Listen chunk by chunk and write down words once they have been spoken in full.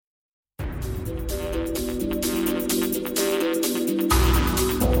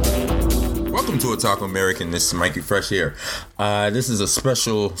Welcome to Otaku American. This is Mikey Fresh here. This is a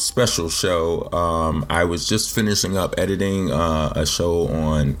special show. I was just finishing up editing a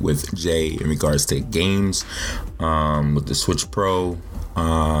show with Jay in regards to games with the Switch Pro.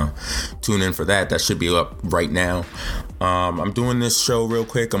 Tune in for that. That should be up right now. I'm doing this show real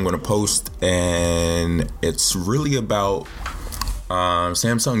quick. I'm going to post, and it's really about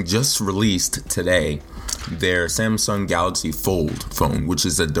Samsung just released today their Samsung Galaxy Fold phone, which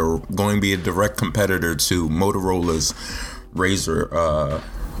is going to be a direct competitor to Motorola's Razr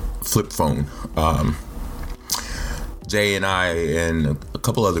flip phone. Jay and I and a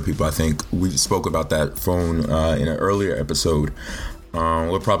couple other people, I think, we spoke about that phone in an earlier episode.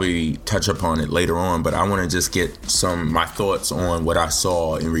 We'll probably touch upon it later on, but I want to just get my thoughts on what I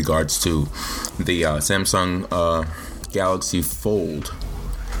saw in regards to the Samsung Galaxy Fold.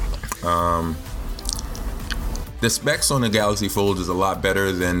 The specs on the Galaxy Fold is a lot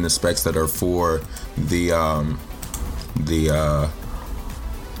better than the specs that are for the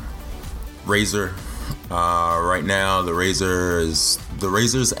Razr. Right now, the Razr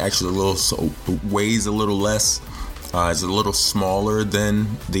is actually weighs a little less. It's a little smaller than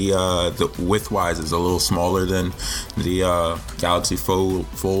the width-wise is a little smaller than the Galaxy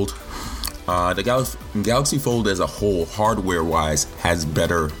Fold. The Galaxy Fold as a whole, hardware-wise, has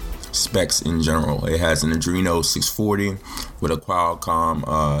better specs in general. It has an Adreno 640 with a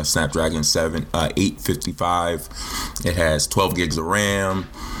Qualcomm Snapdragon 855. It has 12 gigs of RAM.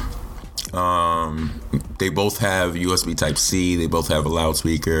 They both have USB Type-C. They both have a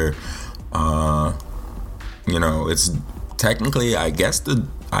loudspeaker. It's technically, I guess the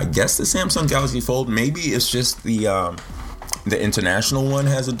Samsung Galaxy Fold, maybe it's just the international one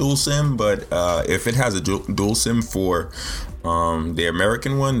has a dual SIM, but if it has a dual SIM for the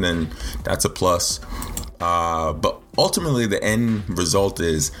American one, then that's a plus. But ultimately, the end result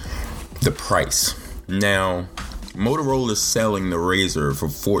is the price. Now, Motorola is selling the Razr for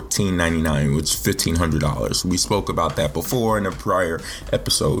 $1,499, which is $1,500. We spoke about that before in a prior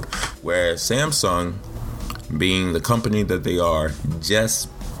episode, where Samsung, being the company that they are, just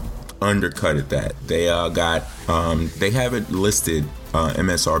undercutted that. They they have it listed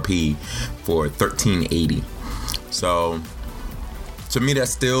MSRP for $1,380. So to me,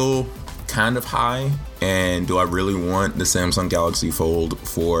 that's still kind of high. And do I really want the Samsung Galaxy Fold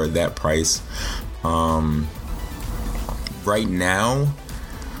for that price? Right now,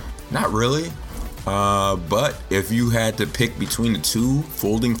 not really. But if you had to pick between the two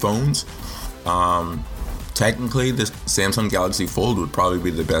folding phones, technically, the Samsung Galaxy Fold would probably be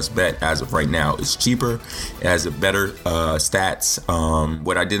the best bet as of right now. It's cheaper, it has a better stats.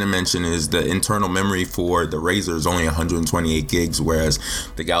 What I didn't mention is the internal memory for the Razr is only 128 gigs, whereas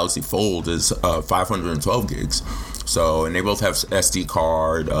the Galaxy Fold is 512 gigs. So, and they both have SD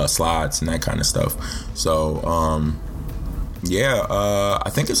card slots and that kind of stuff. So, I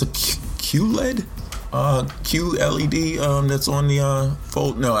think it's a QLED. QLED that's on the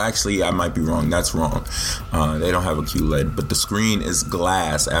Fold. No, actually, I might be wrong. That's wrong. They don't have a QLED, but the screen is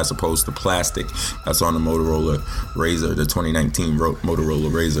glass as opposed to plastic. That's on the Motorola Razr, the 2019 Motorola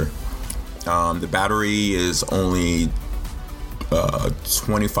Razr. The battery is only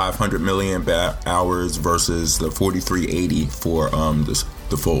 2,500 milliamp hours versus the 4,380 for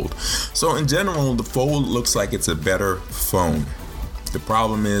the Fold. So in general, the Fold looks like it's a better phone. The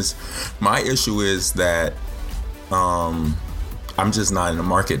problem is, my issue is that I'm just not in the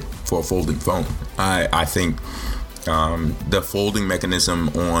market for a folding phone. I think the folding mechanism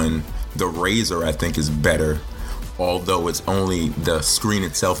on the Razr, I think, is better, although it's only the screen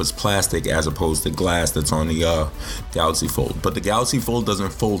itself is plastic as opposed to glass that's on the Galaxy Fold. But the Galaxy Fold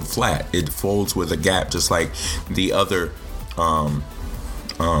doesn't fold flat. It folds with a gap, just like the other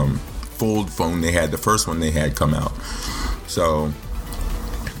Fold phone they had, the first one they had come out. So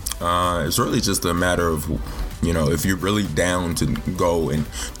it's really just a matter of, if you're really down to go and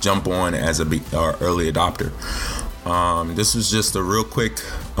jump on as a early adopter. This was just a real quick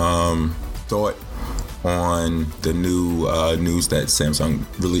thought on the new news that Samsung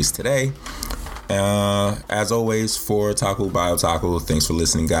released today. As always, for Otaku by Otaku, thanks for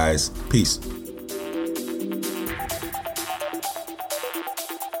listening, guys. Peace.